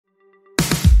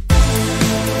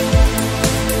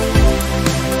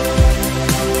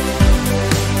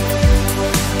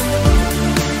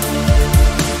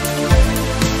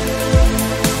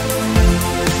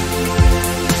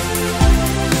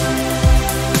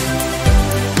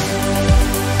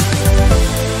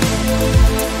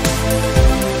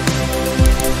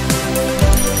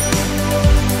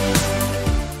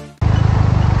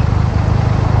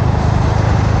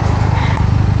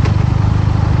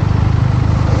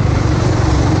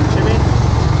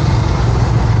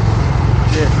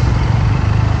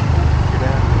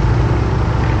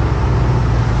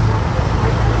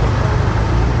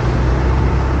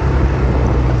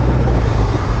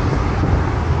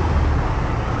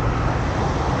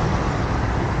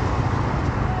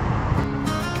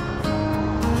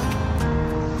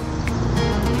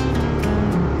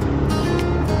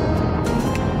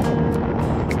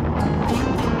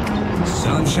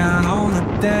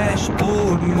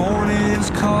morning's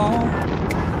call,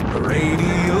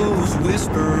 radio's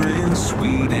whispering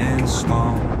sweet and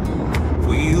small.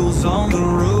 Wheels on the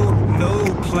road, no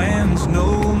plans,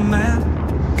 no map,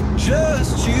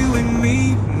 just you and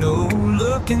me, no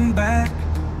looking back.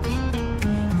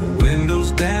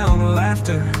 Windows down,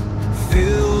 laughter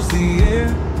fills the air,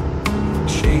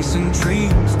 chasing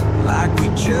dreams like we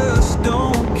just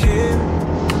don't care.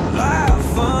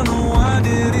 Life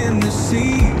unwinded in this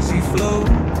easy flow,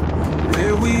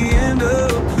 where we end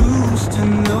up, who's to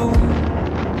know?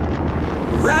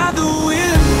 Ride the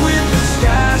wind with the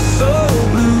sky so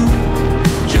blue,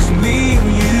 just me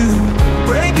and you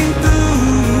breaking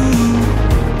through.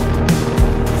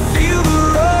 Feel the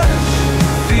rush,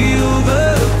 feel the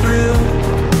thrill,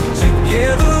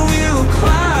 together we'll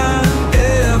climb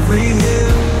every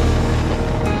hill.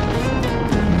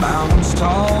 Mountains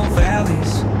tall,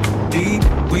 valleys deep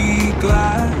we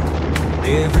glide,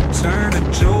 every turn a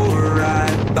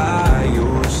joyride by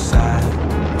your side.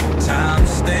 Time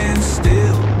stands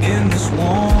still in this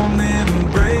warm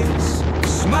embrace,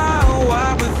 smile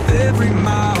wide with every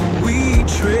mile we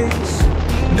trace.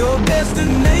 No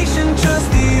destination, just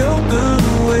the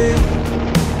open way,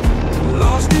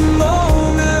 lost in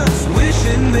moments,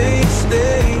 wishing they'd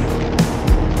stay.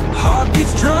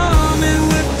 Heartbeats drumming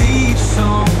with each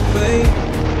song played,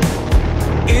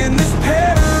 in this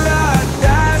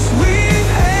paradise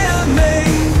we've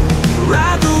handmade.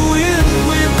 Ride the wind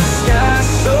with the sky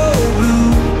so blue,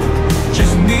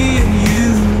 just me and you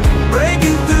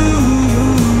breaking through.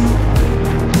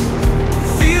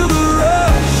 Feel the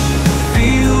rush,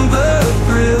 feel the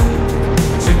thrill,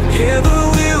 together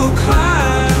we'll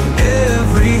climb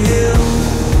every hill.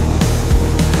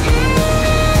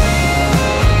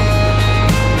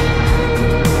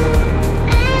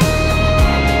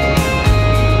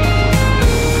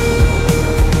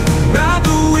 Ride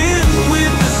the wind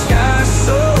with the sky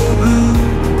so blue,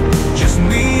 just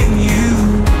me and you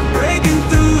breaking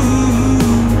through.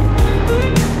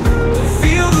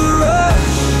 Feel the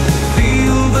rush,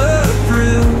 feel the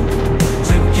thrill,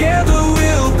 together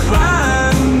we'll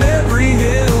climb every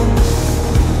hill.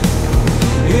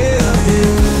 Yeah,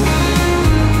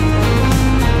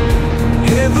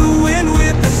 yeah, the wind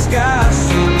with the sky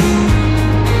so blue,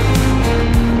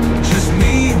 just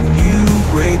me and you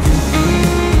breaking through.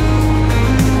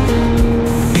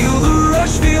 Feel the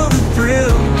rush, feel the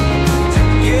thrill,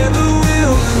 together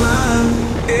we'll climb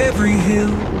every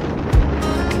hill.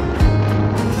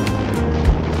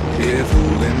 Yeah, the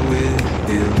wind with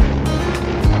you.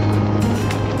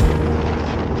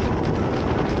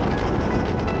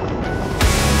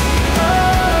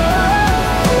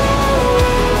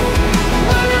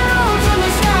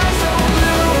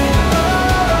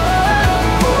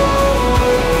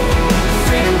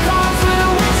 Freedom calls with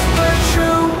a whisper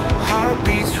true.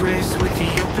 Heartbeats race with the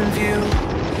open view,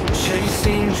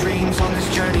 chasing dreams on this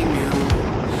journey new.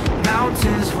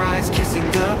 Mountains rise, kissing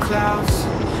the clouds,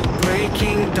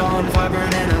 breaking dawn,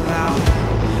 vibrant and loud.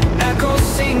 Echoes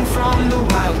sing from the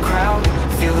wild crowd,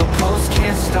 feel the pulse,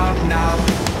 can't stop now.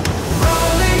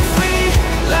 Rolling free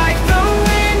like the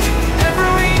wind,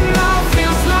 every mile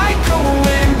feels like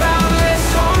going. Boundless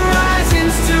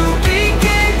horizons to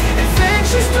begin,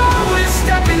 adventure start with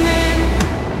stepping in.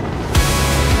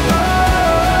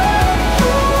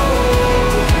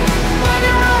 When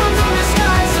it runs on the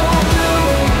sky so blue,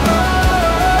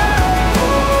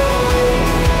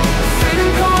 freedom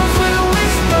calls with a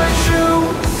whisper true.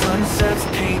 Sunsets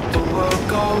paint the world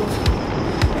gold,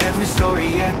 every story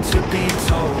yet to be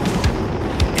told.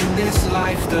 In this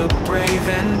life the brave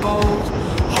and bold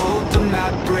hold the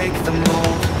map, break the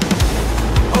mold.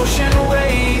 Ocean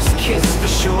waves kiss the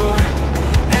shore,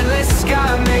 endless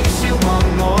sky makes you want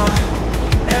more.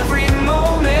 Every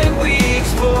moment we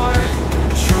explore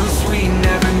truths we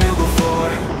never knew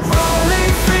before.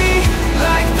 Rolling free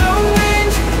like the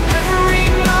wind, every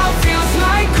mile feels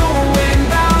like going.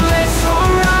 Boundless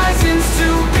horizons to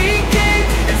begin,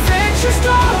 adventure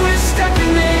start with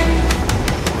stepping in.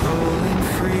 Rolling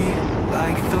free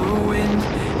like the wind,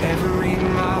 every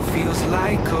mile feels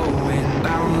like going.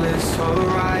 Boundless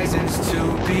horizons to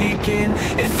begin,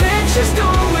 adventure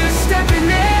start with stepping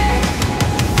in.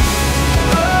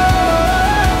 Oh,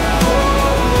 oh,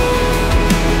 oh.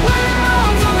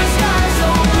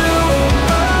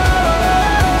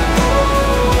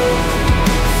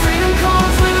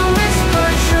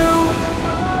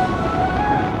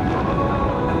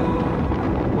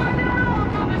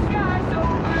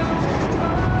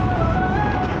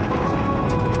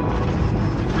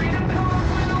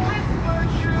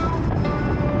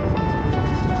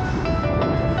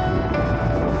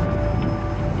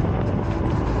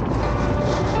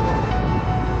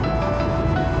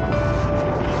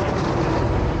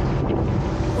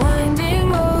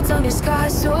 your sky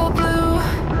so blue.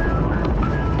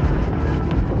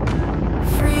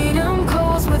 Freedom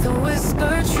calls with a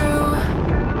whisper true.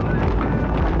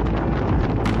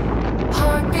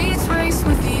 Heartbeats race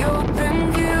with the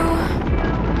open view.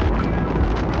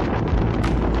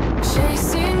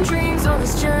 Chasing dreams on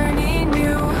this journey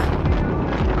new.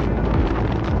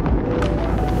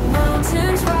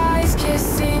 Mountains rise,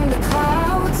 kissing the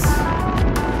clouds.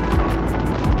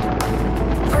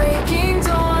 Breaking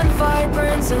dawn,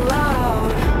 vibrant and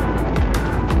loud.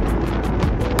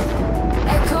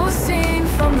 Echoes sing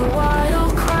from the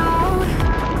wild crowd.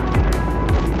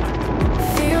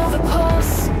 Feel the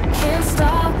pulse, can't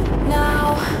stop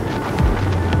now.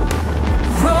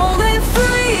 Rolling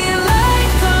free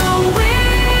like the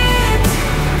wind.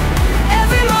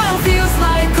 Every mile feels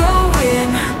like a win.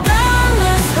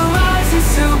 Boundless horizons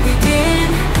to begin.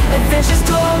 Adventure's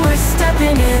door, we're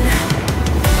stepping in.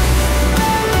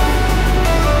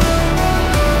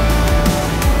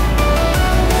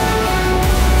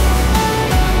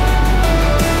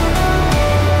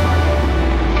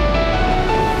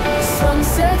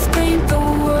 Sunsets paint the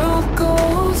world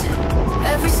gold.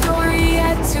 Every story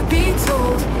yet to be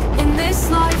told. In this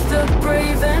life, the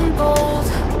brave and bold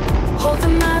hold the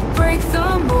map, break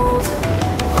the mold.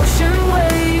 Ocean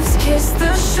waves kiss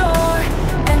the shore.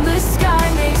 Endless sky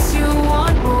makes you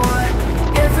want more.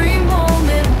 Every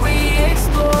moment we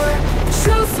explore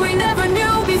truths we never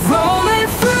knew before. Rolling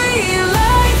free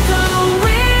like the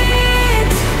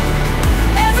wind.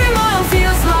 Every mile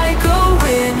feels like a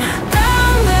win.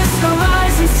 Boundless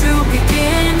horizons to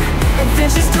begin.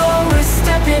 Adventure's door, we're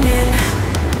stepping in.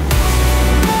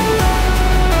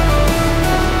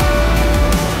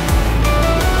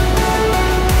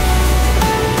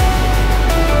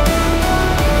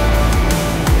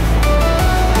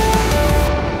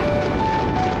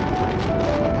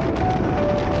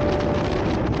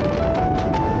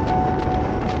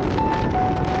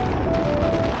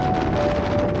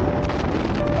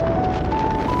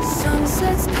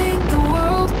 Sunsets paint the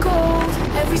world gold.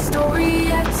 Every story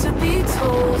yet to be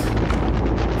told.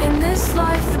 In this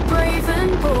life, the brave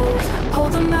and bold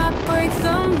hold the map, break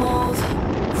the mold.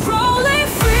 Rolling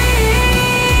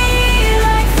free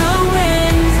like the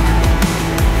wind.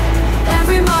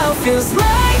 Every mile feels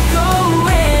like a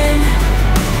win.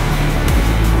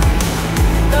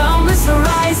 Boundless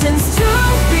horizons to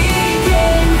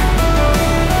begin.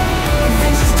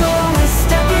 Adventure's door, we're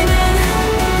stepping in.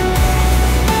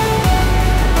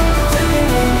 Living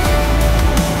in.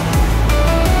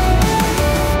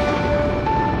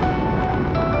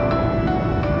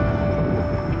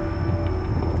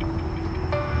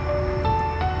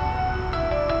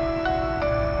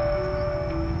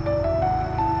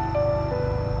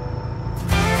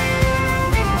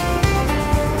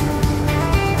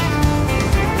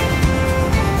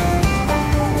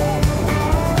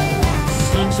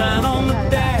 Sunshine on the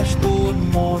dashboard,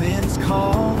 morning's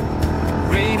call.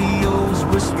 Radios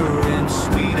whispering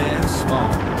sweet and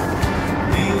small.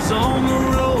 Wheels on the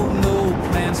road, no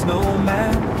plans, no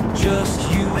map. Just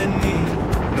you and me,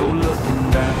 no looking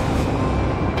back.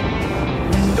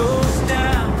 Windows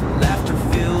down, laughter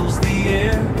fills the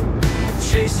air.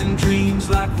 Chasing dreams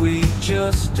like we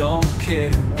just don't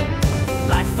care.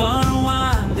 Life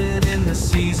unwinding in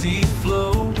this easy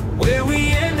flow. Where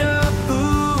we end up,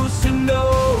 who's to know?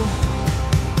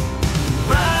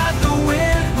 Ride the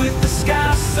wind with the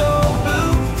sky so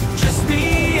blue. Just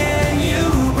me and you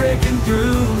breaking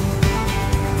through.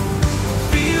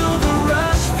 Feel the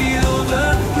rush, feel the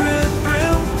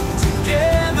thrill.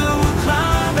 Together we'll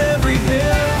climb every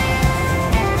hill.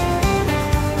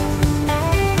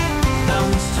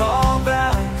 Mountains, tall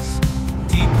valleys,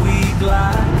 deep we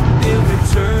glide. Every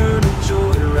turn of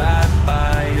joy right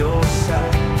by your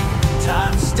side.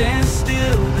 Time stands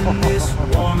still in this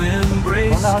warm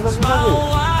embrace. Smile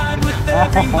wide with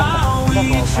every mile we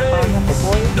trace.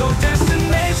 No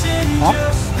destination,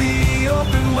 just the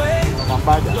open way.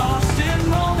 Lost in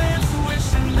moments,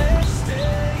 wishing they'd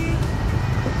stay.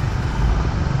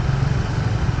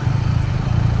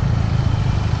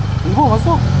 Ibu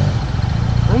masuk.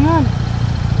 Jangan.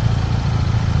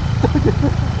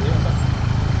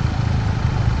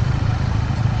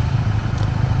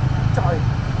 Trời.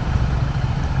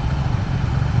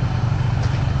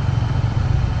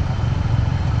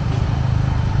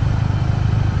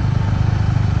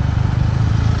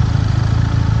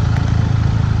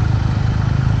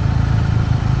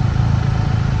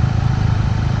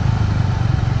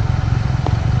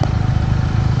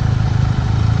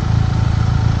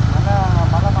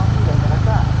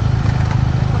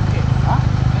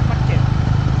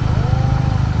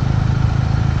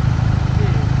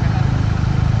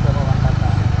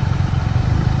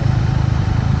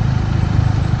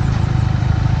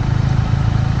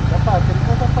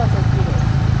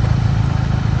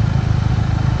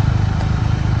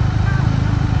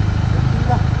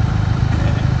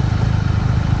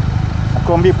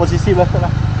 Aku ambil posisi belakang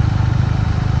lah.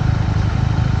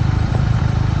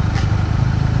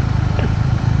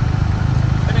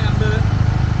 Kena ambil.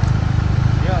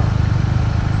 Ya.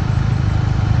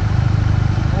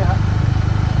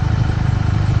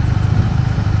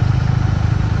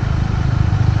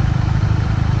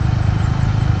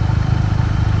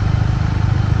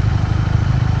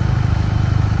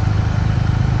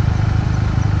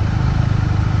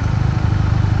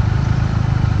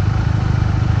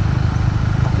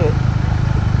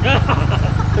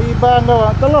 Bang kau,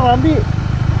 tolong ambil.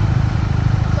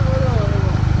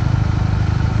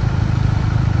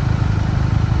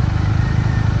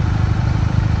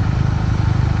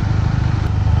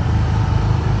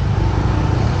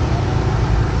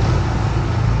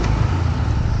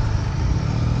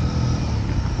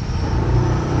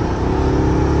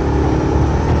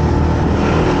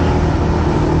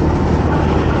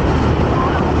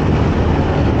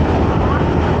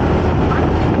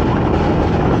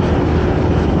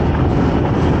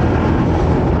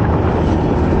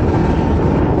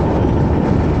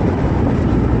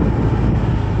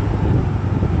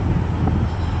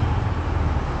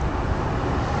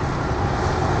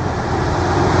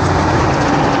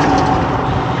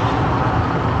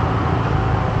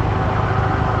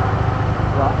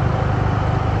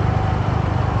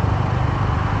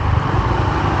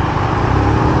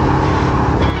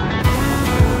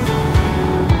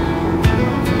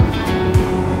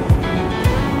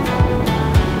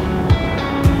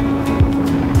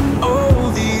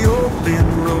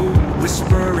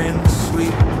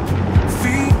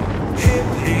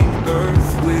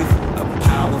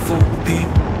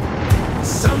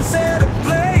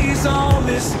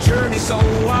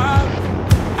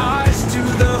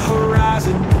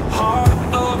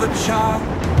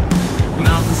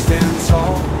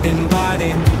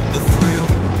 Inviting the thrill,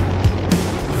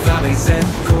 valleys that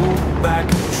go back,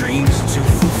 dreams to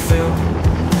fulfill.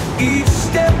 Each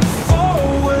step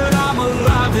forward, I'm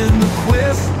alive in the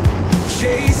quest,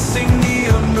 chasing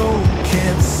the unknown,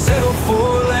 can't settle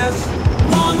for less.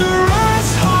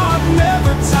 Wanderer's heart,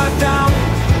 never tied down.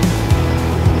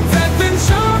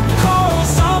 Adventure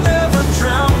calls, I'll never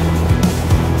drown.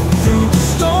 Through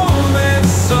storm and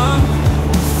sun,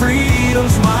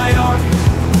 freedom's my art.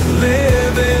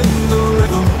 Live in the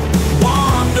rhythm,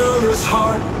 wanderer's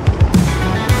heart.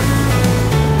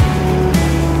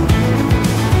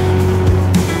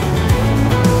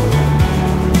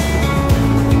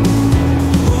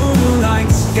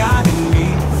 Moonlight's guiding me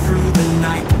through the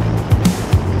night.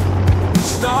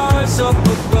 Stars up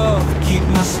above keep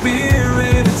my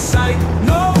spirit in sight.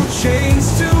 No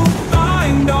chains to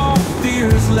bind, all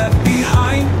fears left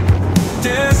behind.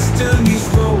 Destiny's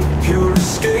road, pure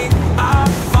escape I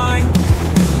find.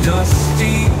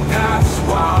 Dusty paths,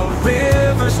 wild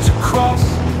rivers to cross.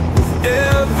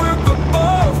 Ever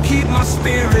above, keep my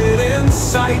spirit in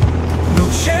sight. No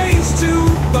chains to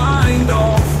bind,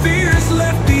 all fears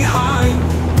left behind.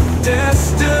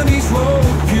 Destiny's road,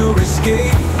 pure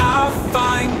escape I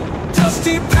find.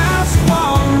 Dusty paths,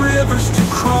 wild rivers to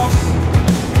cross.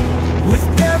 With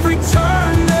every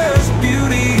turn there's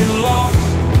beauty and loss.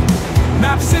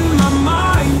 Maps in my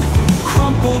mind,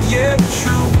 crumpled yet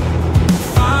true.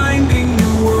 Finding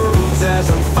new worlds as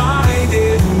I'm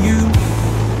finding you.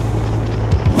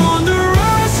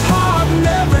 Wanderer's heart,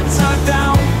 never tied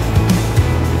down.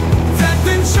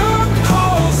 Adventure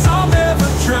calls.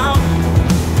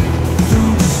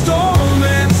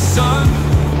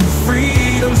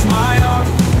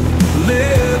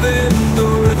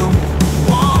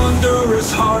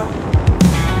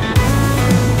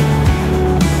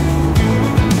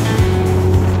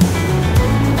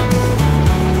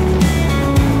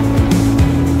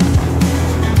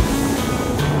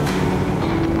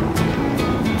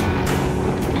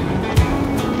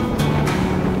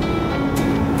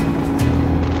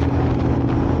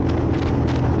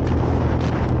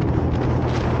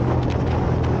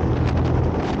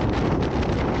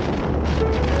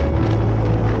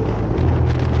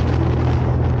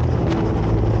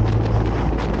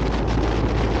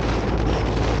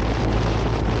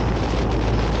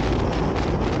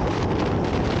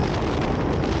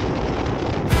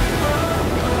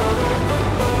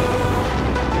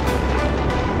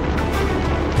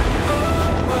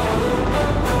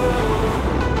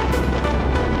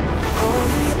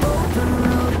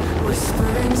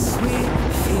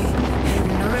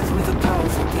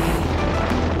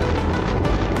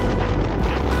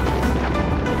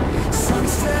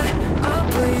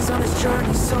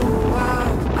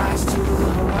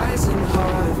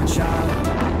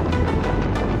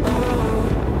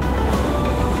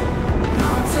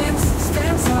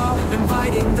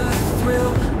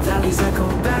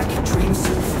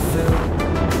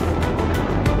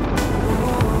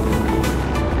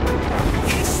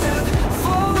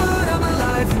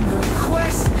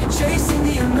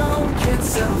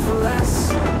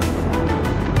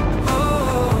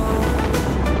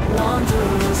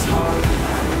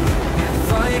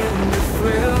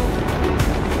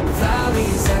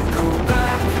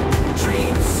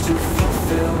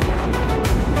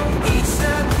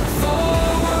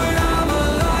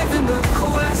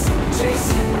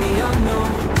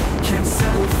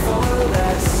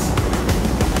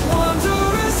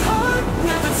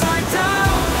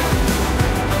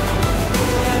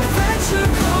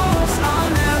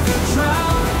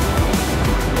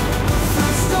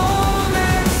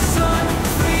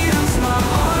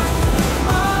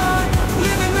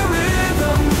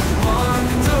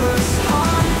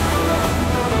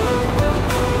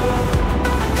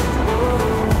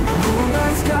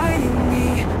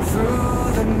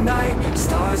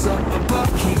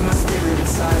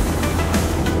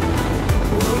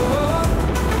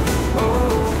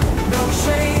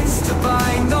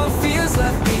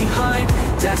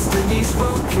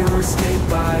 fight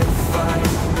by fight.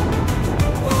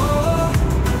 Oh,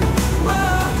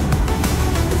 oh.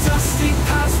 Dusty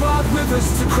paths, wild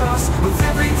rivers to cross. With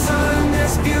every turn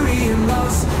there's beauty and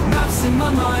loss. Maps in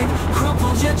my mind,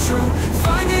 crumpled yet true.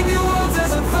 Finding new worlds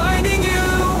as I'm finding you.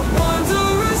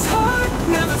 Wanderer's heart,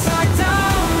 never tied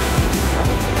down.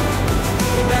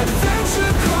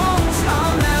 Adventure calls,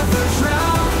 I'll never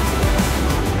drown.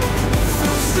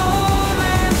 Through storm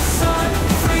and sun,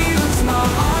 freedom's my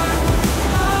heart.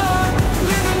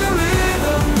 Living the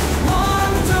rhythm,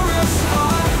 wanderer's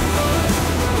heart.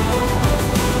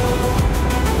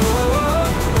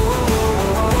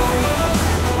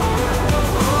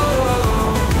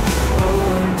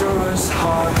 Wanderer's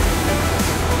heart.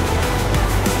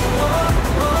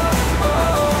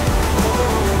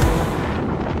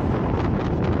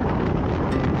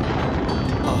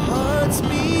 Our hearts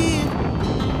beat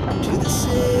to the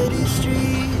city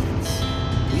streets.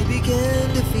 We began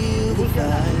to feel the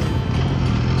fire.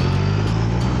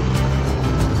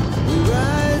 We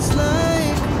rise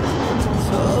like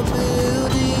tall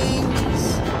buildings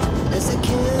as the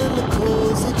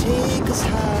chemicals that take us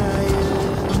higher.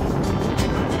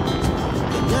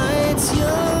 The night's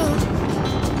young,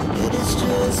 it has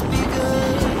just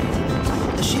begun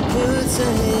as she puts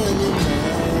her hand in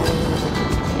mine.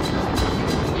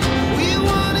 We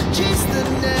wanna chase the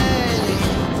night,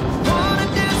 wanna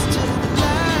dance to the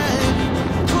light.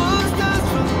 Pull stars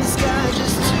from the sky,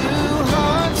 just two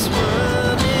hearts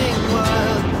running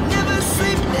wild. Never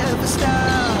sleep, never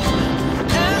stop.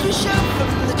 As we shout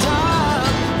from the top,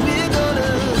 we're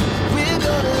gonna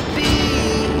be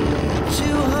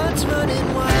two hearts running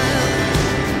wild.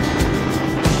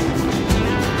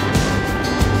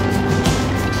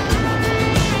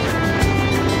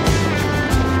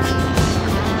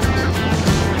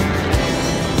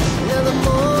 Now the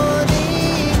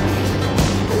morning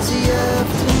is the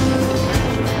afternoon.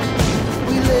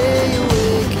 We lay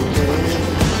awake in bed.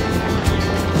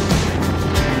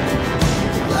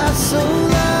 Laugh so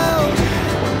loud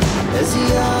as the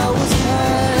hours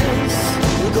pass.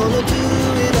 We're gonna do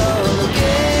it all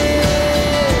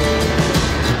again.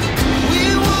 We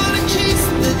wanna chase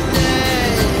the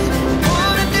night,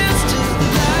 wanna dance to the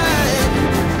light.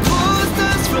 Pull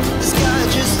stars from the sky,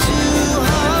 just two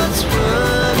hearts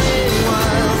running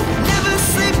wild. Never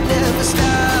sleep, never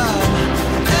stop.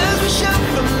 As we shout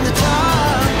from the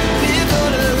top, we're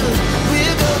gonna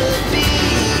be.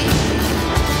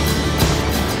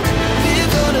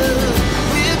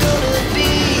 We're gonna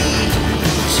be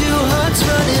two hearts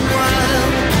running wild.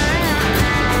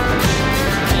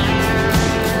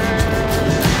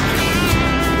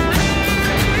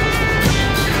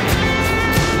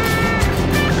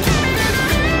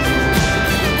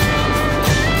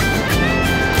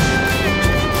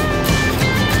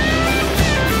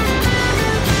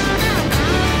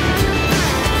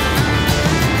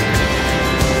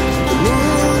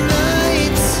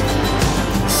 Moonlight,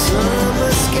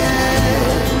 summer sky,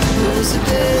 it was the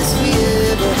best we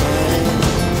ever had.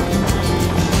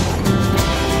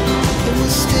 And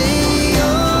we'll stay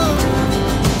young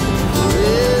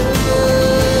forever.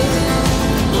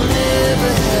 We'll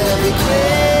never have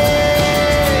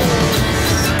regrets.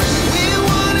 We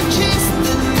wanna chase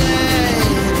the night,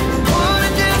 wanna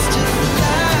dance to the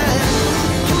light.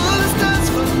 Pull the stars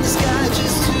from the sky,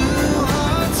 just two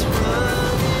hearts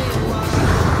running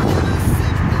wild.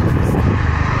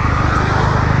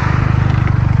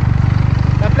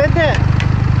 Dah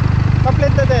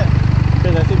planted deh.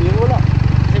 Saya nasi biru lah.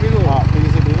 Nasi biru. Pilih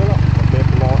nasi biru lah. Pakai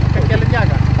pulau. Kaki lenyap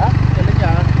kan? Ha? Kaki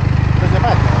lenyap. Dah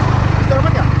siapa? Kita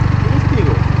dapat kan? Mesti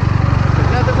tu.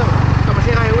 Lenyap tu. Kita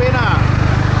masih highway lah.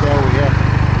 Jauh ya.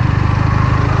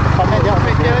 Depannya jauh.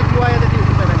 Dia keluar yang tadi.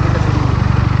 Kita nak kita sini.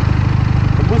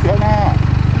 Tembus kan nak.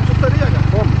 Suster dia kan?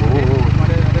 Tembus.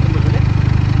 Ada tembus boleh?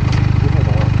 Tembus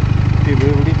tak?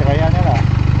 Beli cerayanya lah.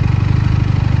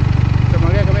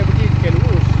 Semangat kami pergi ke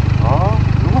lurus. Oh,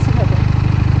 luas sangat tu.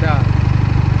 Dah.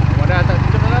 Wadah tak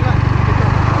tunjuk jalan lah. Kita.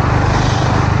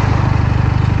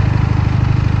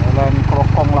 Jalan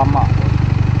kerokong lama.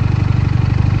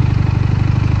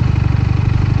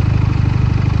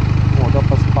 Oh, dah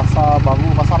pasar baru,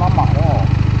 pasar lama dah.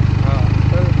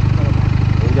 Betul.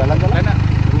 Jalan-jalan. Nak.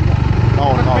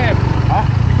 Tahu, tahu. Map. Hah?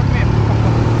 Ikut map.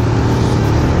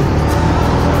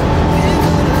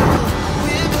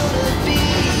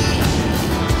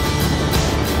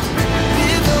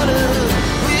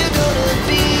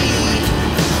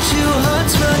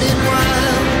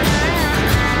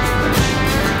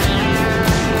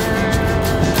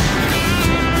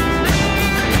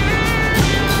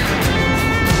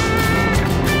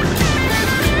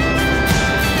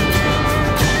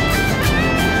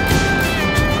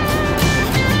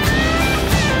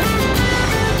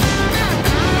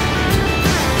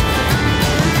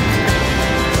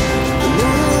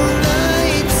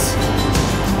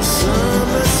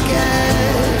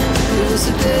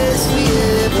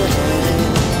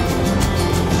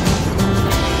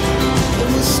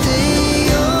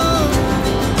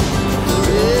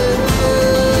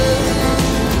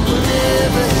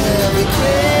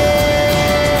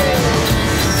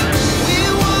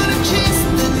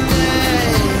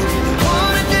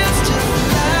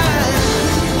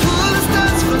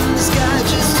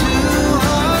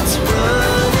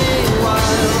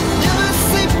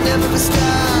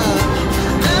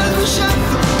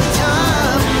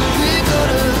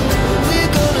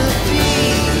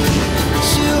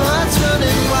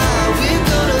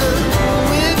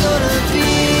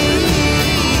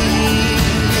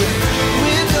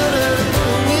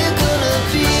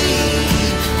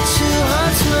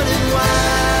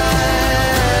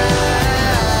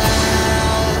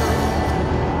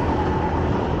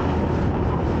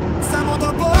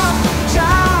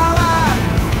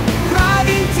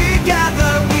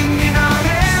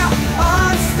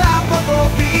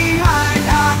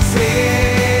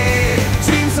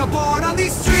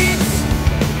 streets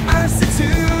are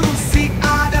Satu. Si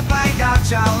ada banyak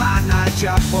jalan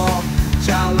aja po,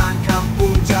 jalan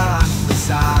kampung, jalan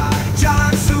besar,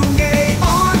 jalan sungai.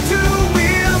 On two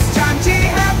wheels, janji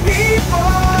happy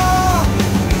people.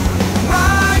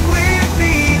 Ride with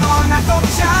me on Atok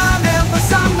Channel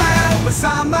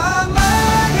bersama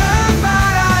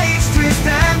mengembara each twist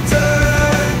and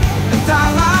turn.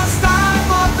 Entahlah start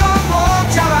motor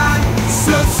jalan.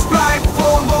 Subscribe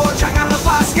for more, jangan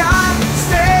lepaskan.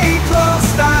 Stay close,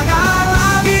 tangan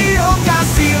lagi,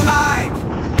 kasih like.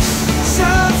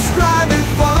 Subscribe and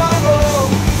follow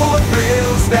for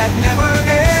thrills that never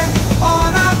end.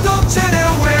 On Atok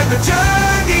Channel where the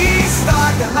journey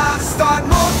start. The last start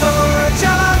motor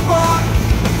jalan pun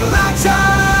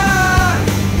lancar,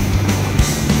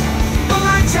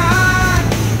 lancar.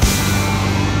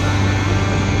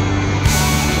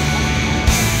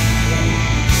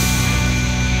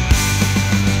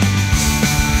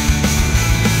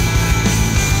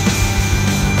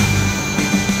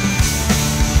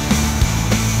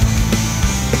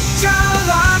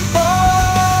 Jalan pun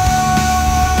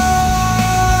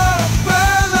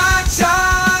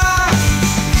berlancar.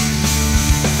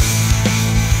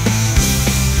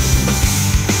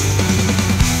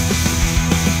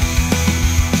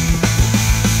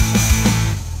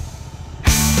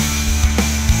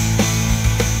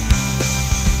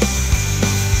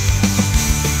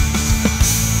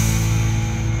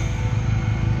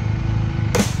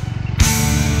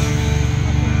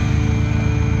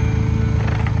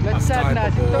 Lecat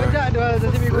nak, tutup je 2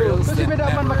 cm. Kau si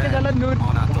bedaman pakai jalan nun.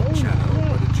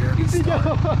 Itu je.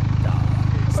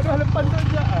 Padahal lepas tu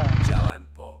je. Jalan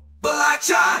po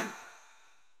belacan.